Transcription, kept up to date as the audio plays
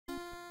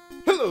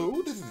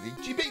Hello, this is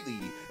H.G. Bailey,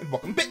 and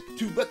welcome back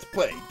to Let's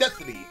Play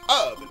Destiny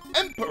of an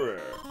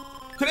Emperor!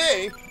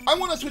 Today, I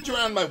want to switch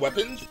around my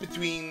weapons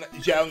between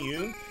Zhou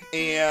Yu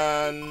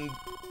and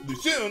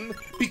Lu,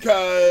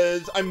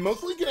 because I'm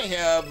mostly going to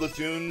have Lu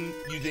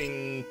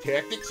using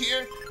tactics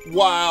here,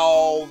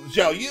 while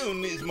Zhou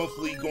Yu is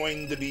mostly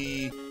going to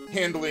be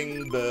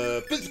handling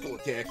the physical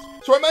attacks,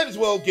 so I might as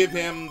well give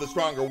him the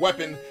stronger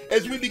weapon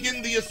as we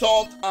begin the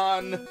assault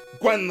on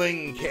Guang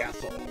Ling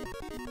Castle.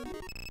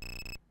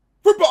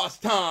 For boss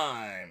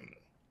time!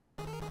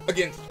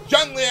 Against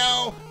Zhang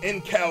Liao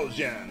and Cao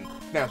Zhen.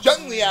 Now,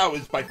 Zhang Liao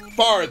is by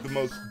far the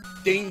most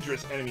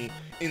dangerous enemy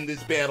in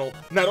this battle,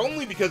 not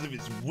only because of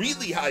his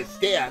really high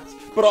stats,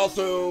 but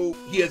also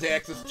he has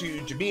access to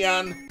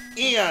Jamian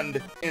and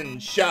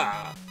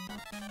Ensha.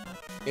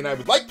 And I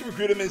would like to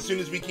recruit him as soon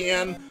as we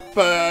can,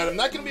 but I'm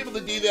not going to be able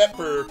to do that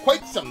for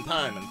quite some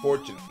time,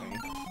 unfortunately.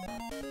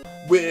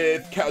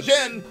 With Cao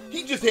Zhen,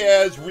 he just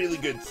has really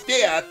good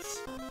stats,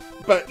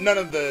 but none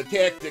of the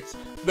tactics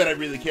that I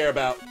really care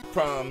about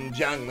from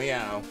Zhang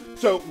Liao.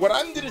 So what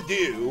I'm going to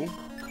do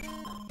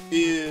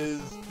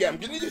is, I'm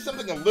going to do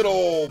something a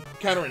little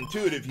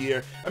counterintuitive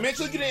here. I'm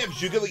actually going to have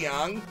Zhuge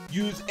Liang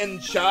use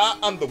Ensha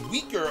on the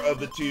weaker of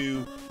the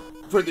two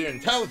for their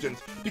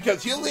intelligence,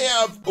 because he'll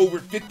have over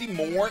 50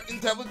 more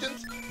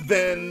intelligence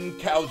than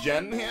Cao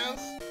Zhen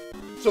has.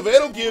 So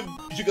that'll give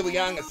Zhuge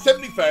Liang a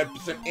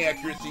 75%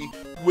 accuracy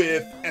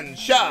with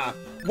Ensha,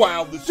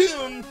 while Lu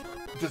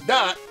does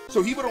not,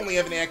 so he would only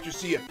have an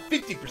accuracy of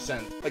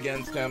 50%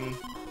 against him.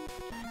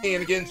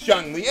 And against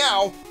Zhang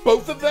Liao,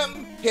 both of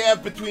them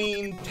have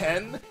between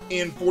 10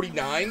 and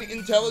 49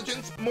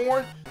 intelligence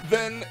more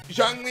than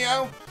Zhang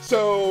Liao,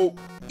 so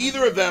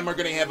either of them are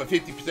going to have a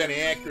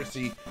 50%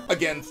 accuracy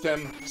against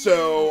him,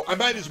 so I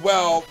might as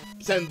well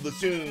send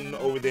Lu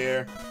over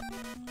there.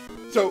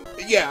 So,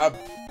 yeah,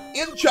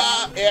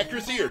 Ensha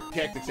accuracy, or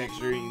tactics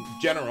accuracy in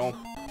general,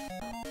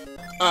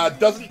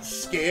 doesn't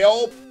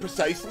scale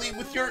precisely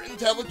with your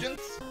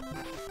intelligence.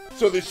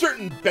 So there's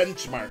certain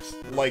benchmarks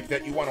like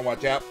that you want to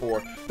watch out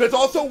for. That's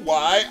also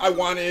why I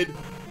wanted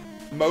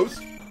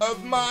most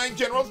of my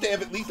generals to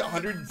have at least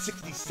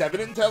 167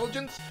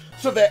 intelligence,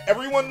 so that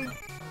everyone,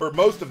 or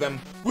most of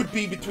them, would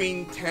be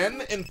between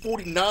 10 and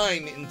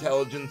 49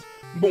 intelligence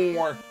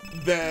more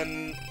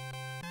than,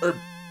 or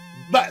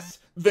less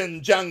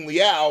than Zhang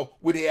Liao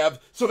would have,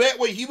 so that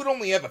way he would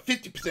only have a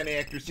 50%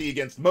 accuracy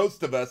against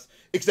most of us,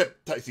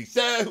 except Taisi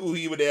Se, who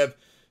he would have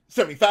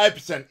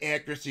 75%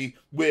 accuracy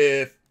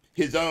with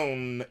his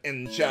own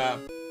Ensha.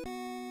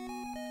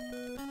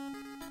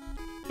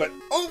 But,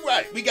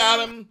 alright, we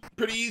got him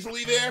pretty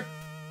easily there.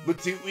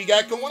 Let's see what we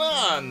got going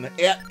on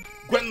at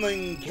Guang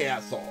Ling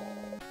Castle.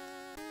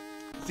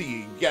 Let's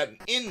see, we got an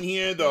inn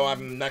here, though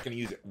I'm not going to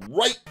use it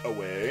right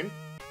away.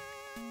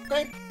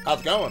 Okay,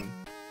 how's it going?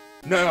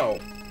 No.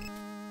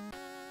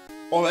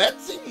 Well,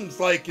 that seems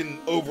like an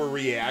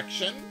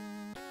overreaction.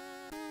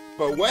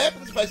 But what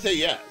happens if I say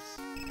yes?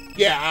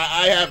 Yeah,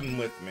 I have him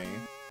with me.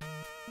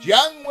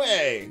 Jiang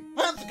Wei,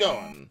 how's it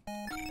going?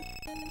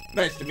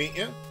 Nice to meet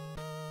you.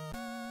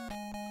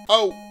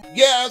 Oh,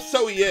 yeah,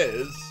 so he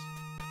is.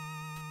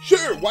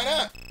 Sure, why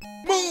not?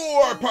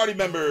 More party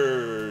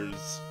members!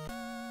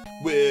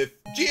 With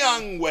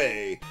Jiang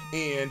Wei,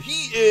 and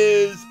he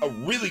is a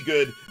really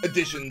good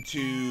addition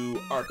to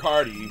our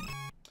party.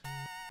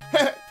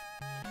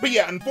 But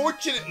yeah,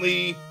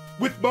 unfortunately,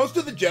 with most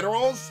of the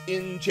generals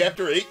in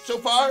Chapter 8 so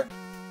far,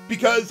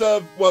 because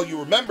of, well, you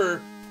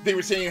remember, they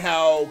were saying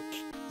how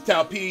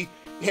Cao Pi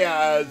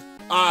has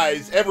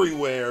eyes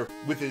everywhere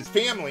with his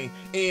family,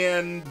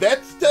 and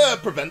that's to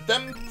prevent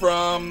them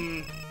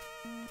from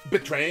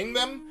betraying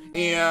them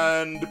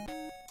and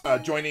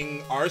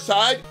joining our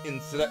side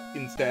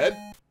instead.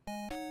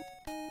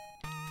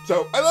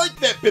 So I like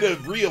that bit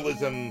of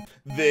realism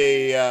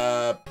they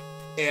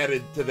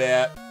added to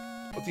that.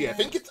 Let's see, I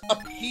think it's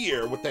up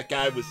here, what that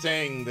guy was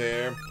saying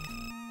there.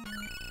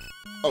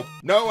 Oh,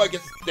 no, I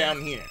guess it's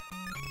down here.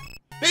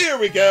 There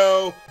we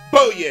go!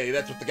 Boye,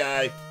 that's what the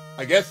guy,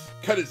 I guess,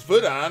 cut his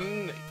foot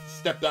on,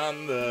 stepped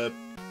on the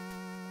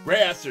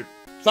grass or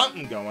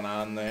something going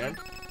on there.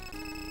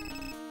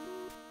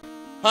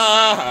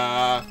 Ha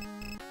ha!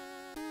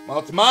 Well,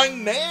 it's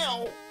mine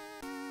now!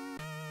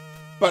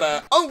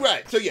 But,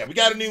 alright, so yeah, we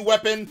got a new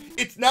weapon.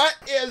 It's not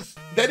as,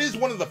 that is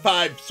one of the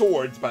 5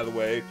 swords, by the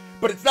way,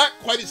 but it's not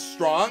quite as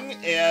strong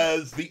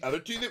as the other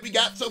 2 that we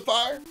got so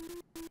far.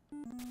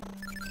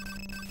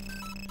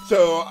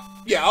 So,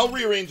 yeah, I'll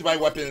rearrange my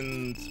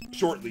weapons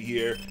shortly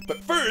here.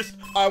 But first,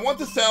 I want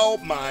to sell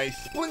my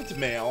Splint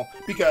mail,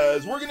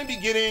 because we're going to be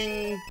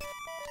getting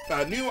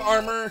new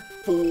armor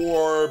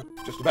for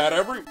just about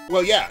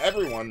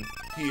everyone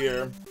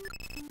here.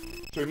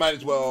 So we might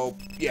as well,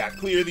 yeah,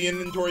 clear the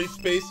inventory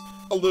space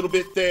a little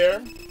bit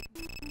there.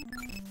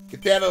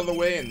 Get that out of the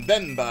way and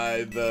then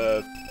buy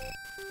the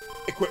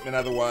equipment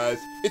otherwise.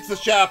 It's the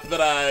shop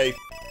that I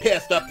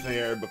passed up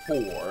there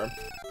before.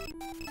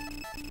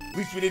 At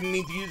least we didn't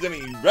need to use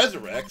any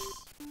resurrects.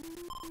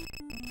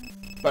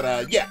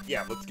 But, yeah,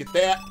 let's get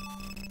that.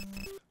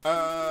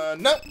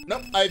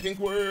 Nope, I think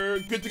we're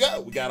good to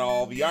go. We got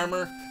all the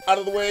armor out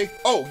of the way.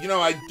 Oh, you know,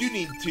 I do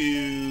need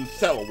to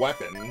sell a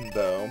weapon,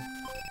 though.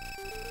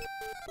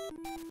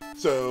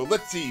 So,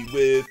 let's see,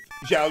 with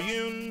Zhao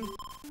Yun...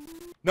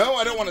 No,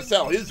 I don't want to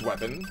sell his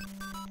weapon.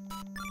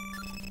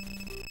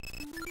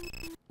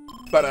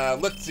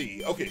 But, let's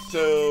see. Okay,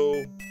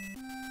 so...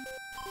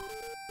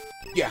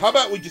 Yeah, how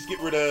about we just get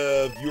rid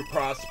of your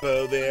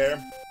crossbow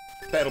there?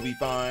 That'll be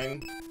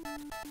fine.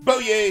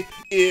 Boye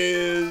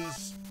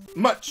is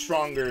much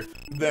stronger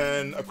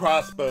than a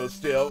crossbow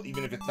still,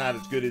 even if it's not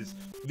as good as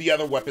the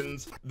other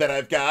weapons that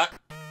I've got.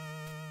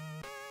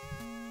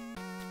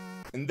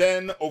 And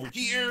then, over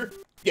here,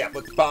 yeah,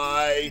 let's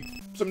buy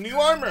some new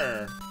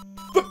armor.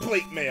 The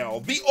plate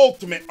mail, the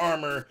ultimate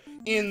armor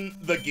in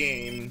the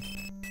game.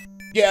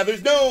 Yeah,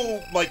 there's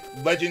no, like,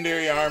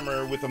 legendary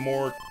armor with a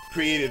more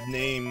creative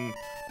name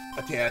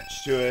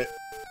attached to it.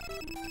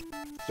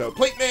 So,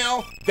 plate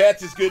mail,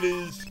 that's as good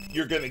as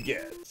you're gonna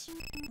get.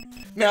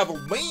 Now, the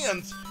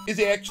lance is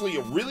actually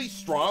a really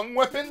strong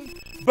weapon,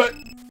 but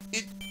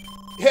it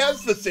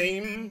has the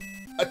same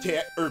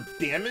attack or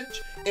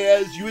damage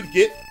as you would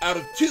get out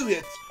of 2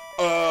 hits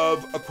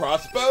of a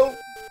crossbow.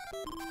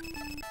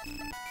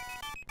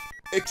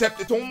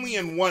 Except it's only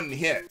in 1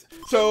 hit.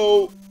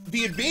 So,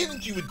 the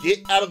advantage you would get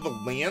out of the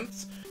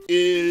lance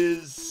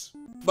is,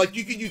 like,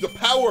 you could use a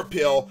power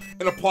pill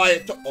and apply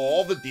it to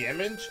all the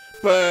damage,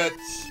 but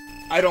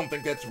I don't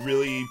think that's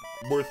really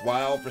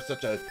worthwhile for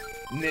such a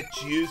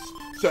niche use.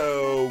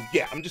 So,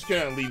 yeah, I'm just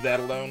gonna leave that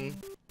alone.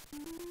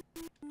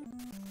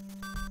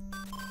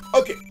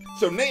 Okay,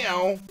 so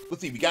now,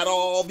 let's see, we got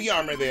all the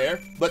armor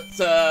there. Let's,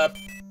 where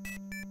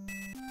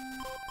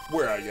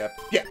are you?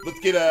 Yeah, let's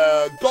get,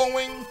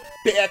 going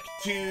back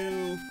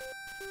to...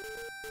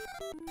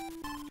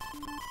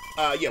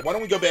 yeah, why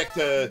don't we go back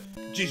to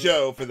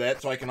Zhou for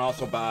that, so I can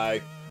also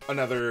buy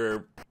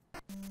another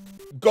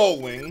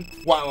Guang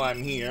while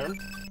I'm here.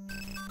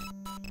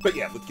 But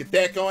yeah, let's get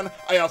that going.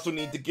 I also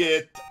need to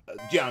get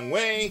Jiang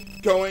Wei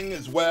going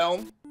as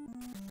well.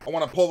 I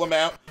want to pull them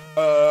out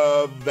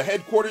of the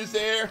headquarters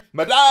there.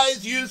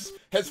 Madai's use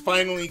has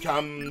finally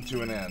come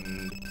to an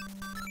end.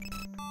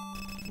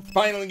 We're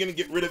finally going to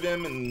get rid of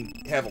him and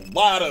have a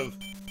lot of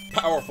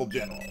powerful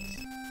generals.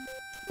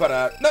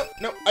 But, no,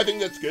 I think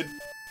that's good.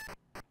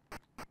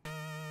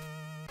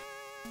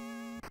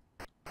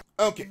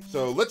 Okay,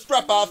 so let's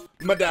drop off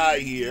Madai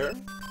here.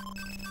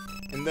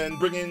 And then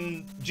bring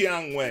in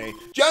Jiang Wei.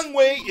 Jiang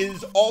Wei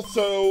is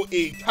also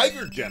a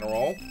Tiger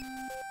General.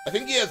 I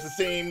think he has the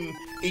same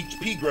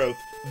HP growth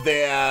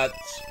that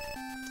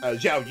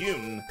Zhao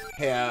Yun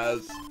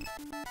has.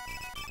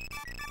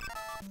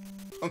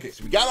 Okay,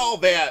 so we got all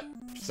that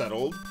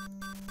settled.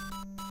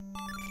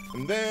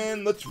 And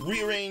then let's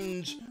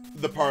rearrange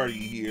the party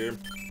here.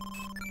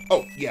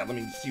 Oh, yeah, let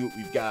me see what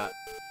we've got.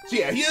 So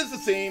yeah, he has the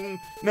same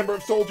number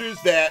of soldiers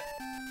that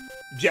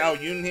Zhao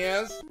Yun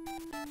has.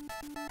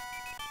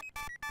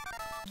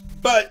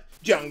 But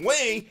Jiang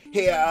Wei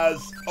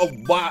has a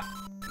lot,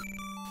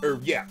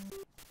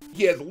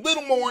 he has a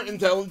little more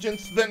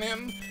intelligence than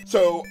him,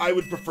 so I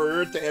would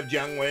prefer to have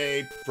Jiang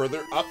Wei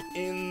further up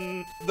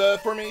in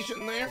the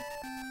formation there.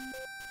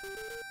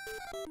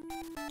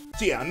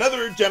 So yeah,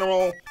 another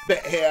general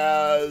that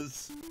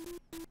has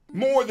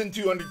more than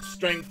 200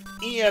 strength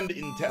and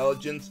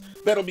intelligence,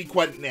 that'll be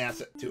quite an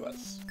asset to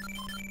us.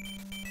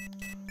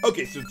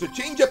 Okay, so to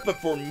change up the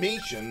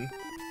formation,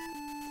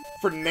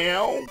 for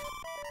now,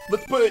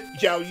 let's put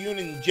Zhao Yun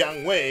and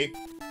Jiang Wei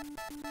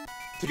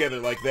together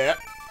like that.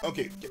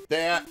 Okay, get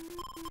that.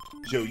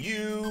 Zhou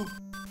Yu,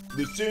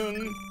 Lu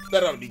Sun,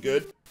 that ought to be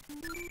good.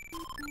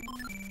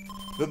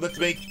 Then let's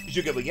make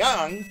Zhuge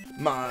Liang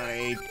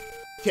my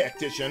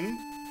tactician.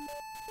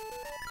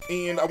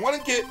 And I want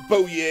to get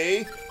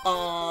Boye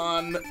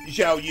on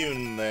Zhao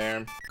Yun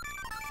there.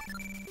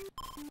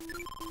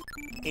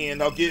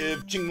 And I'll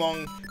give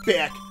Qinglong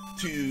back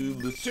to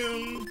Lu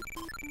Sun,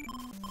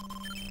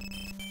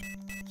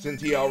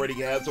 since he already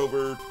has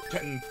over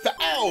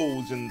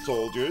 10,000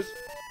 soldiers.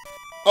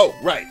 Oh,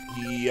 right,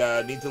 he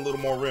needs a little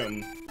more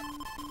room.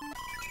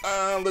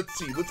 Let's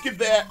see, let's give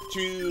that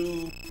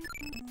to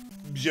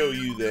Zhou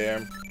Yu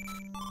there.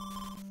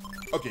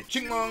 Okay,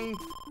 Qinglong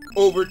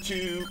over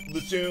to Lu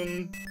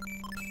Sun.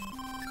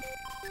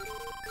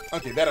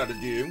 Okay, that ought to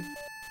do.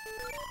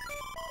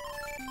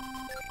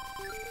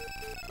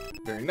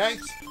 Very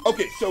nice.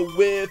 Okay, so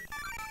with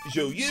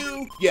Zhou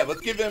Yu, yeah,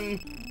 let's give him,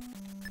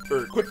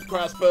 or equip the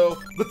crossbow.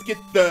 Let's get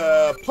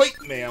the plate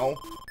mail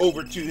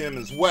over to him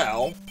as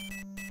well.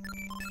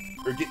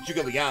 Or get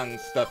Zhuge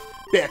Liang's stuff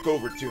back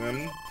over to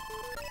him.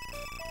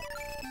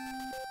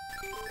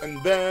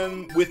 And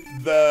then with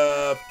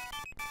the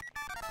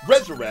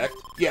resurrect,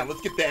 yeah,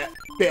 let's get that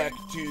back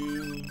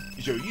to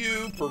Zhou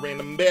Yu for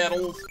random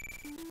battles.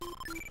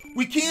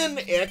 We can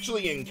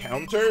actually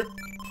encounter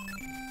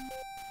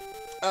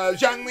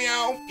Zhang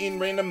Liao in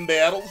random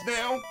battles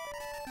now,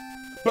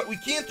 but we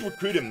can't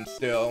recruit him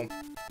still.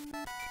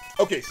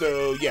 Okay,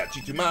 so yeah,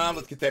 Chituma,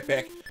 let's get that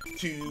back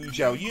to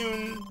Zhao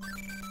Yun.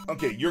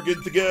 Okay, you're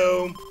good to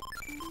go.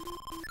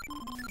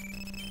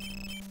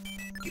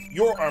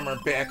 your armor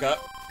back up.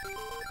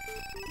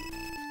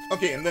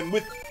 Okay, and then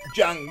with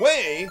Jiang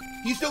Wei,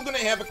 he's still gonna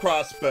have a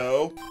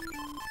crossbow,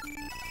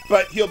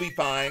 but he'll be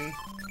fine.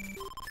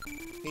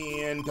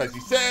 And as he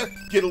said,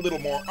 get a little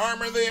more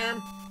armor there.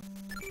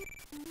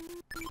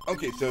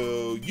 Okay,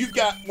 so you've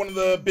got one of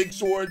the big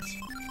swords.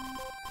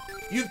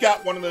 You've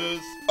got one of those.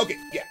 Okay,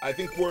 yeah, I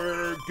think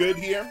we're good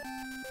here.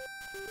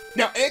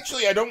 Now,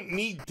 actually, I don't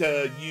need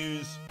to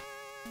use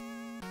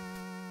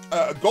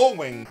a Guang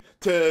Ling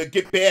to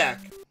get back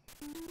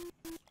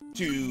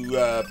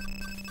to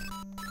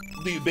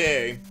Liu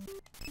Bei.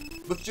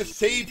 Let's just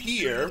save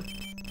here.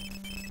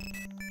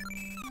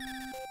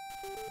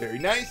 Very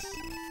nice.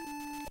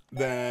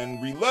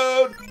 Then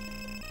reload.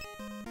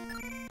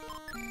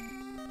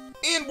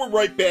 And we're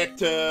right back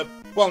to,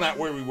 well, not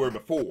where we were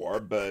before,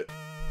 but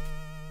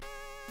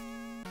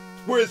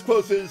we're as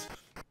close as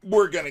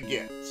we're gonna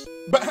get.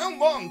 But how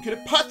long could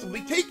it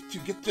possibly take to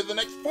get to the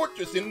next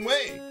fortress in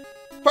Wei?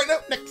 Find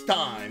out next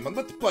time on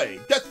Let's Play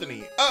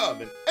Destiny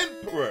of an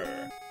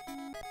Emperor.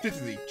 This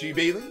is G.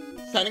 Bailey,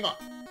 signing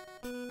off.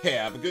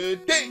 Have a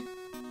good day.